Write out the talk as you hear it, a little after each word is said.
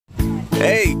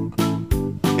Hey,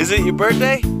 is it your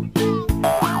birthday?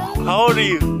 How old are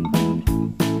you?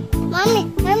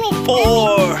 Mommy.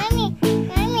 4. Mommy.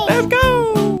 Let's go.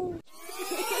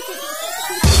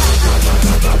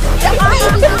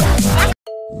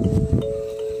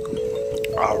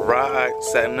 All right,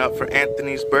 setting up for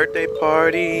Anthony's birthday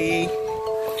party.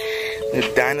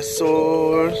 The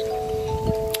dinosaurs.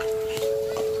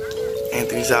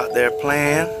 Anthony's out there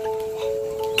playing.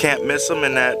 Can't miss him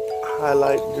in that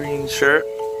highlight green shirt.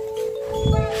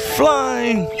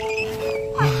 Flying.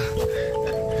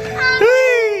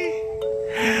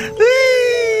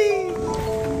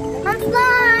 I'm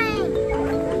flying.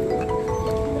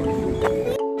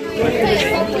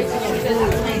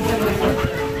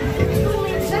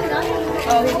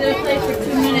 Oh, he's gonna play for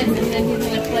 2 minutes and then he's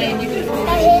gonna play and you can go.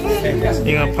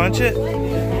 You gonna punch it?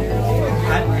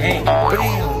 Hey.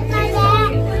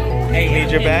 Hey,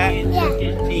 need your bat? Yeah.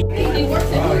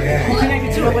 Oh, yeah.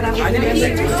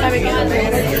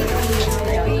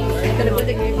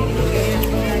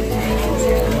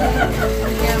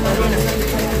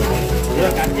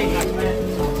 Look, I think my plan.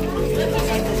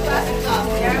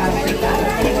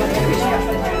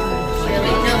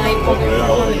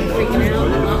 Freaking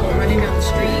out, running down the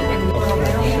street and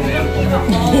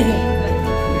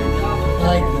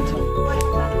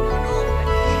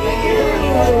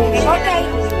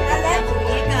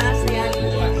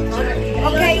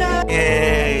Okay.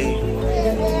 Yay.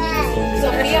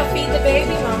 Sophia, feed the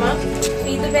baby, Mama.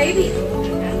 Feed the baby.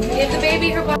 Give the baby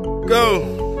her bottle. Go.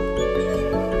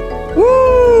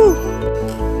 Woo!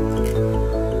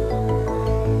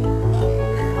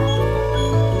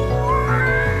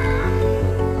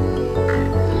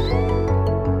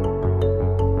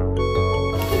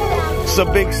 It's a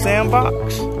big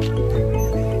sandbox. They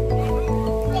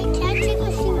can't take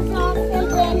the shoes off and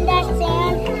play in that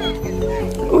sand.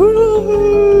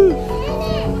 Ooh.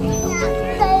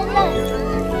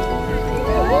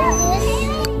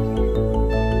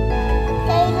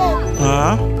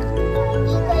 Huh?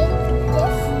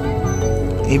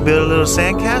 You built a little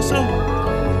sandcastle?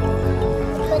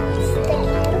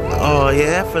 Oh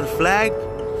yeah, for the flag?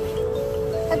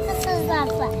 But this is not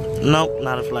fun. Nope,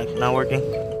 not a flag. Not working.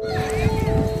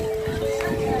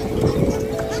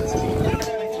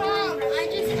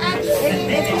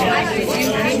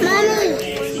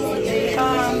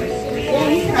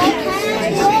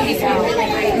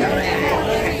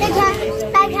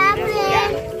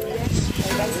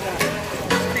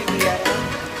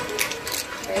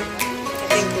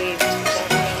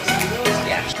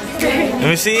 Let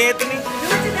me see, Anthony.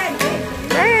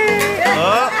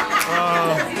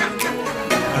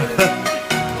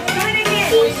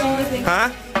 Huh?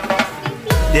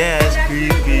 Yeah, it's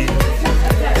creepy.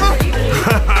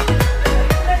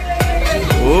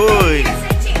 Ooh.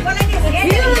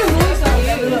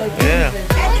 Yeah.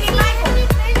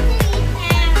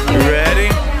 You ready?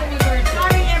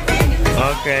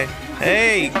 Okay.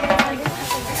 Hey.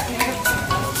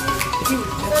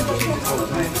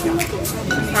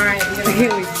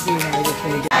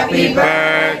 Happy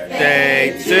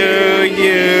birthday to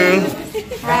you.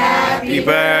 Happy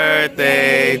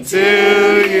birthday to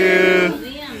you.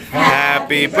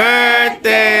 Happy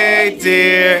birthday,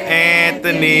 dear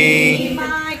Anthony.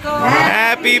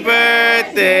 Happy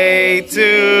birthday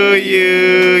to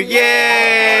you.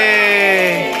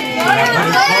 Yay!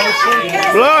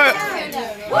 Blow it.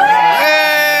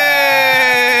 Hey!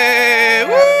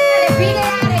 Woo!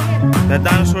 That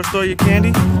dinosaur stole your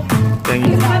candy? Thank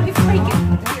you.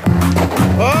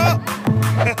 Oh!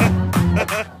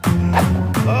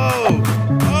 Oh!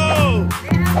 Oh!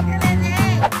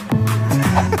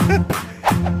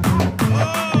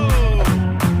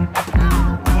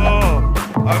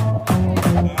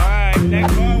 Alright,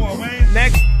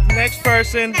 next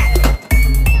person.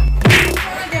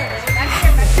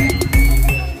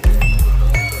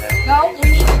 Oh!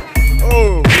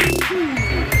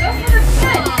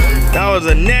 That was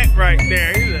a neck right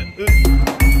there.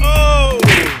 Oh!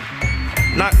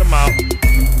 Knocked him out.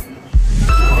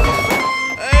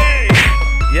 Hey!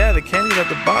 Yeah, the candy's at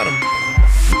the bottom.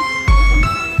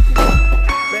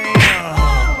 Bam!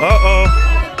 Uh-oh.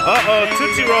 Uh-oh,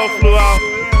 Tootsie Roll flew out.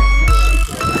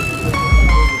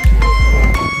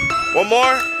 One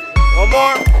more. One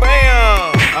more.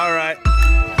 Bam! All right.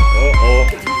 Uh-oh.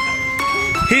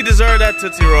 He deserved that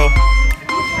Tootsie Roll.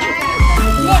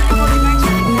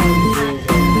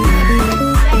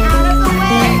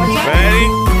 Ready?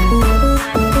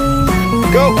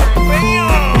 Go!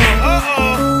 Bam!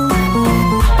 Uh-oh!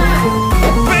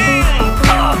 Bam!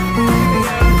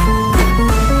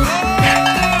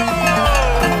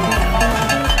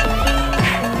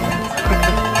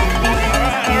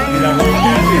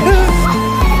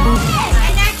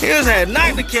 his head.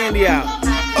 Knock the candy out.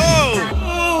 Oh.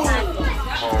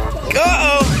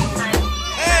 Uh-oh.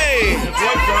 Hey.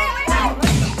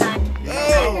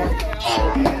 Oh.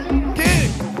 Get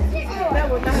it.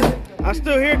 I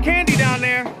still hear candy down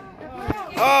there.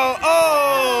 Oh,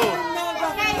 oh.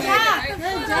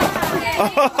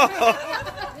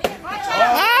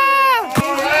 Ah.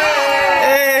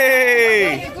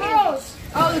 Hey.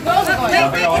 Oh, the girls are going.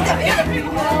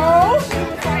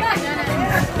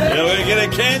 Yeah, we're gonna get a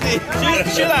candy.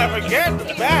 She like, forget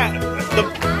that.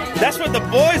 That's what the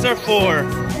boys are for.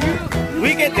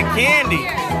 We get the candy.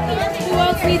 Who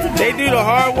else needs a They do the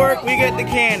hard work, we get the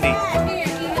candy.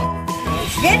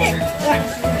 Get it!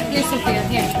 Here, Sophia,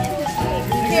 here.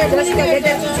 Here, let's go. Get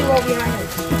that tissue over behind her.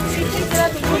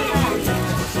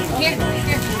 Here.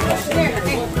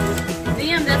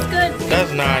 Liam, that's good.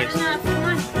 That's nice. Come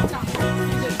on.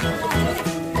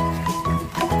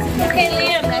 Okay,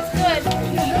 Liam, that's good.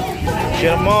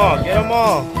 Get them all, get them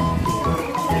all.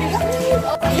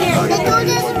 Here, the dude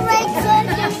is right so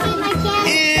you can see my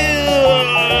candy.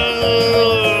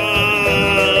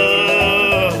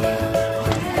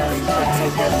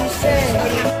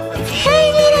 Hey,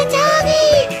 little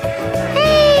doggy!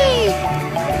 Hey!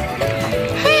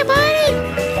 Hey, buddy!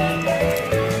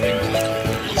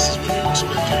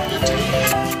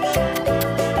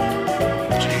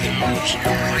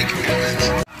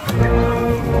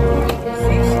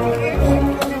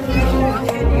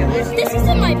 This is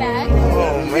in my bag.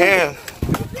 Oh man.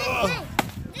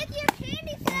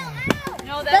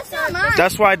 No, that's not mine.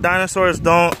 That's why dinosaurs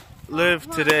don't live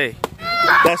today.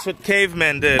 That's what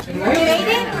cavemen did.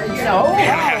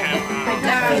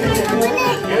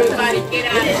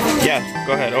 Yeah,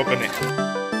 go ahead, open it.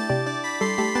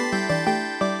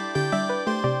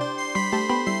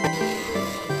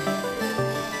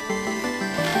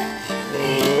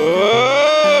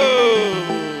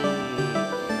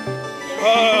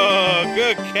 Oh,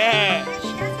 good catch.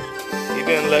 He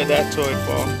didn't let that toy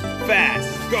fall. Fast.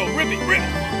 Go, rip it, rip it.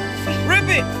 Rip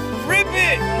it, rip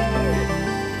it.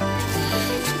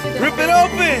 Rip it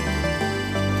open.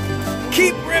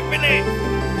 Keep ripping it.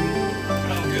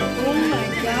 Oh my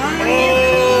god. Oh.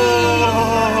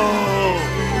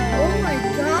 My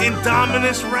god.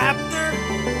 Indominus Raptor.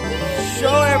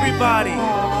 Show everybody.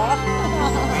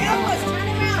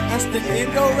 That's the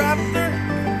Indoraptor.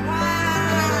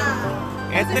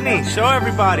 Anthony, show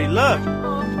everybody. Look.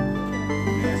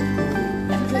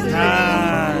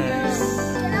 Nice.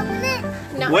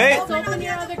 No, Wait. Let's open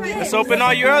your other gift. Let's open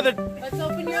all your other. Let's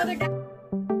open your other gift.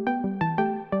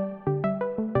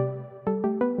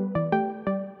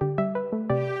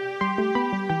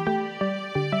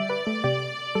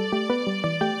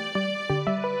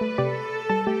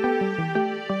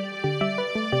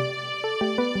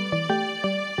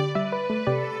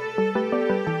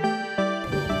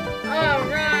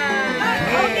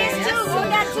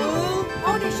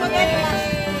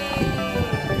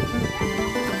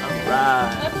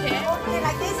 Okay.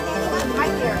 Like this, and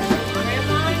right there.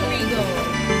 Grandma Regal.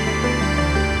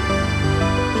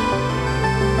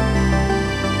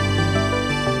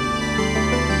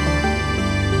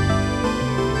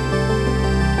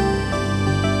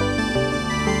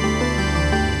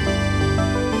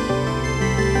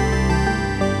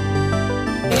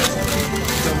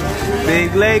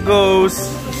 Big Legos.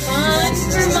 Fun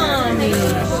for mommy.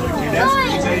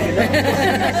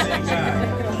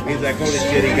 He's like, holy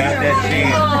shit, he got that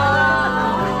cheese.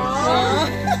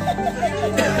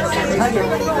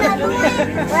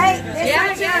 Right?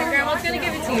 Yeah, Grandma's gonna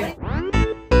give it to you.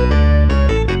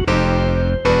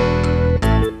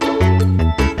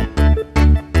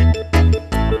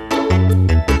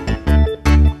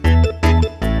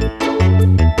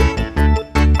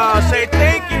 Say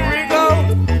thank you, Rigo.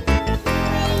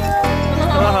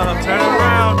 Turn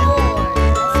around.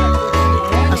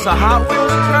 That's a Hot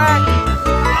Wheels track.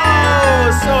 Oh,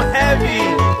 it's so heavy.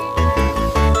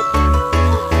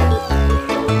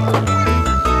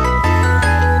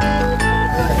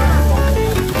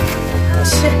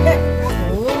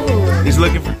 He's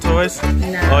looking for toys.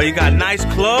 Oh, you got nice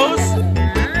clothes?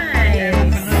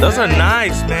 Nice. Those are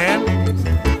nice, man.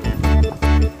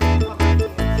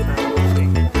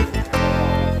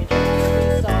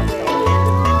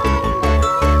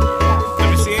 Let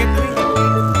me see, Anthony.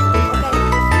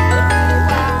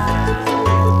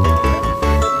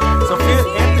 Sophia,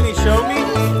 Anthony, show me.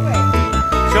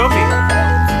 Show me.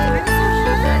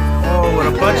 Oh, with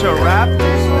a bunch of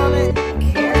raptors on it.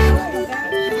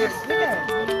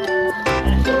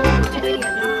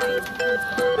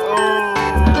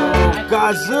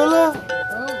 Godzilla?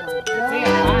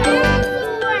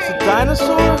 It's a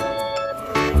dinosaur?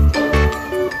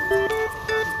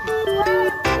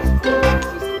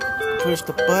 push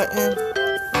the button.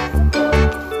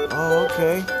 Oh,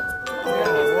 okay.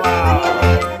 Oh, wow.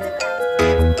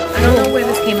 I don't know where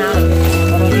this came out of.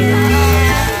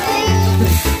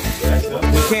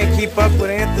 We can't keep up with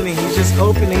Anthony. He's just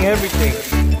opening everything.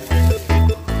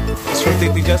 It's from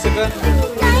Titi Jessica?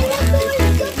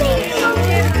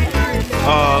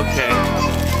 Oh, okay.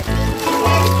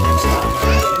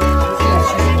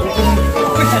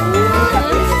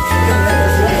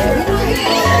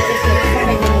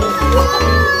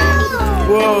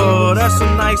 Whoa, that's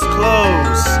some nice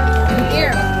clothes.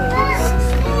 Here.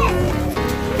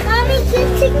 Mommy,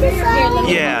 just take this off.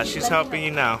 Yeah, she's helping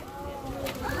you now.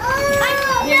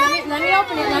 Here, let me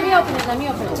open it. Let me open it. Let me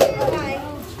open it.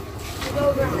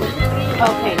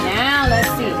 Okay, now let's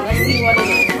see. Let's see what it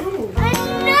is.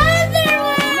 Another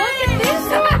one. Look at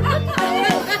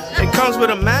this. It comes with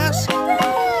a mask?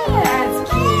 That's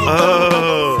cute.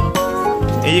 Oh.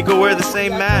 And you can wear the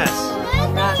same mask.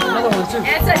 Another one too.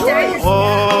 It's a dinosaur.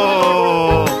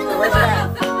 Oh. Where's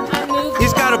that?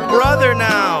 He's got a brother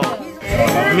now.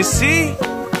 Let me see.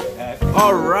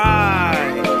 All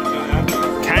right.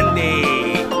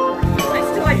 Candy. I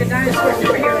still like the dinosaur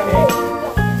superhero.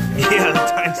 Yeah, the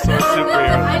dinosaur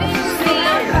superhero. I didn't see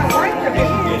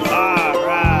it. All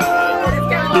right.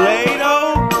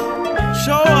 Play-Doh,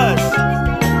 show us.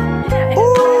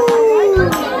 Ooh,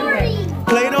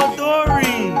 Play-Doh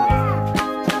Dory.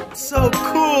 So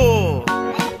cool.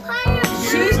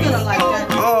 She's gonna like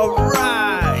that. All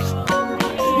right.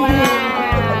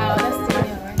 Wow.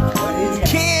 Let's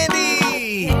see.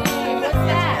 Candy. What's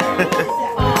that?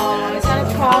 Oh, is that a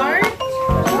card?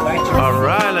 All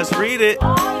right, let's read it.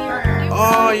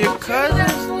 Oh, your cousin.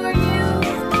 That's for you.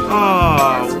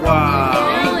 Oh, wow.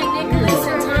 Yeah, like Nicholas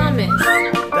and Thomas.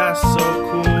 That's so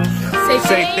cool. Say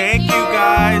thank thank you,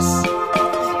 guys. Oh.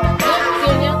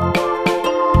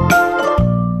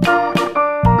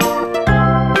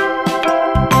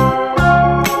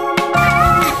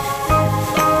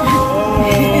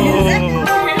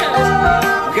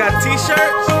 Got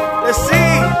t-shirts? Let's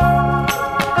see.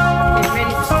 Get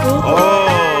ready for school.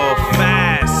 Oh,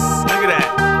 fast. Look at that.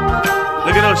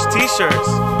 Look at those t-shirts.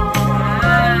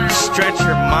 Stretch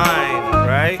your mind,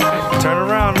 right? Turn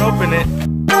around and open it.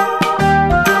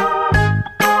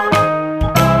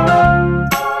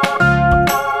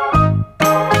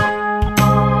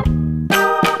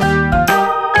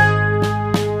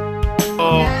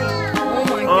 Oh,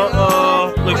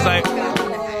 uh-oh. Looks like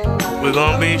we're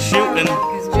gonna be shooting.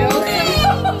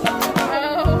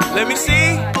 Let me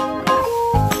see.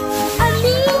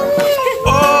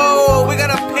 Oh, we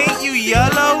gotta paint you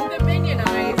yellow.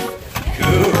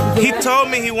 He told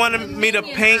me he wanted me to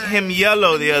paint him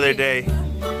yellow the other day.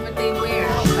 What they wear.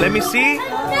 Let me see.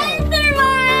 Another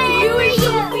one. You and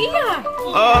Sophia.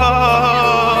 Oh.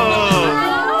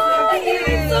 Oh, you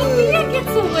and Sophia get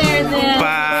to wear them.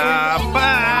 Bye-bye.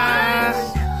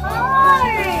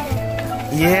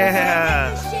 Hard.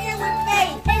 Yeah. Share with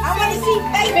Faith. I want to see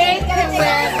Faith. Faith can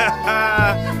wear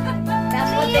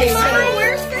That's what they they say. say.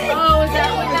 Where's Faith? Oh, is that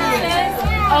what that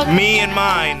says? Me and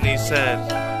mine, he said.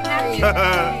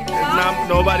 Not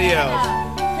nobody else.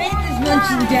 Faith is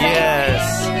lunching day. Yes.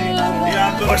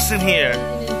 What's in here?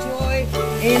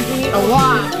 A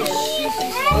watch.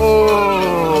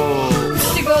 Oh.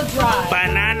 To go drive.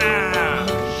 Banana.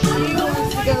 To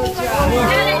go drive.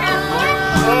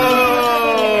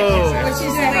 Oh.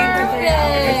 She's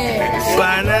birthday.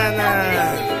 Banana.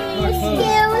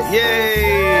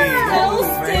 Yay.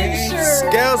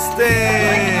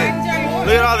 Skelston.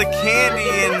 Look at all the candy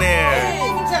in there.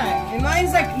 And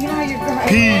mine's like, you know how you're going.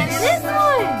 Peace. This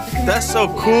one. That's so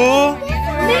cool.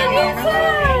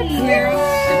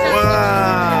 Wow.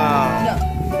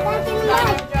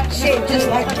 Shaped just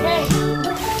like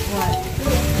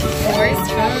Where's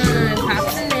fun? Pop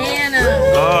banana.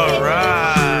 All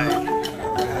right.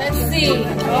 Let's see.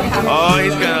 Oh,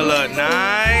 he's gonna look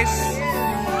nice.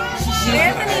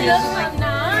 Anthony looks like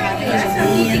nice.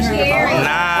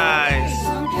 Nice.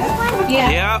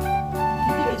 Yep.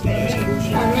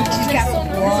 she's got long,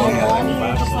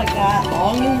 just like that,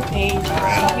 long new page.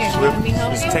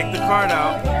 Just take the card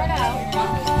out.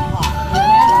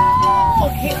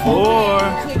 Okay. Or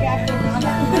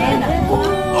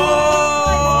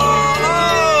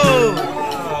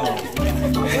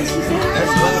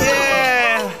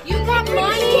yeah. You got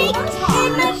money?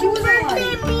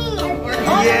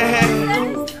 Yeah.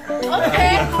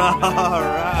 Okay. All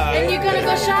right. And you're gonna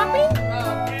go shopping?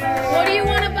 What do you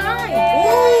want to buy?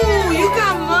 Ooh, you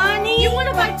got money? You want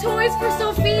to buy toys for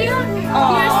Sophia?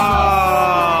 Oh.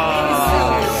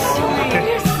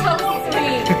 You're so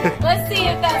sweet. Let's see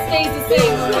if that stays the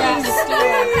same when we're at the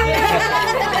store.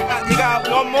 You got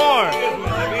one more.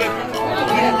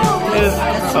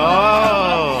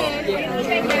 Oh.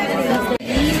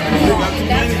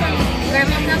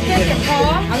 Grandma cupcake and Paul.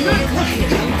 I'm not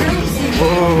cooking.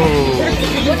 Whoa.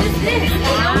 What is this?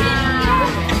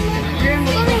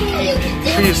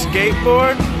 For your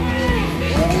skateboard?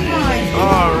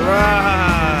 All right.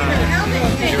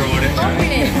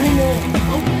 Open it.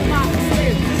 Open the box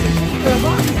too.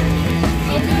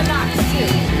 Open the box too.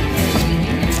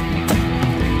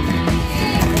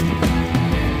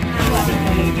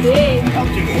 Big.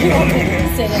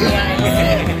 Sit in the ice.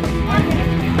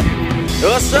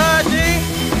 What's up, G?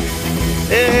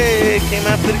 Hey, came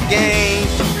after the game.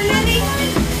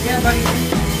 Yeah, buddy.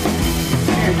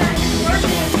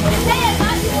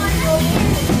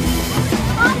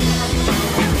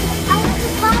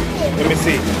 Let me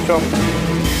see. Show me.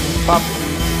 Pop it.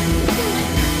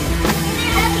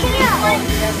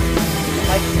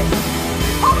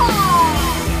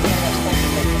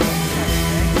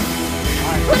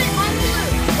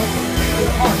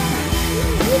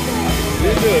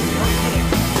 You're good.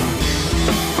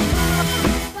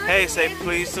 Hey, say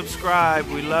please subscribe.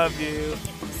 We love you.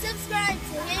 Subscribe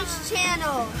to his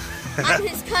channel. I'm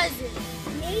his cousin.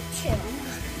 Me too.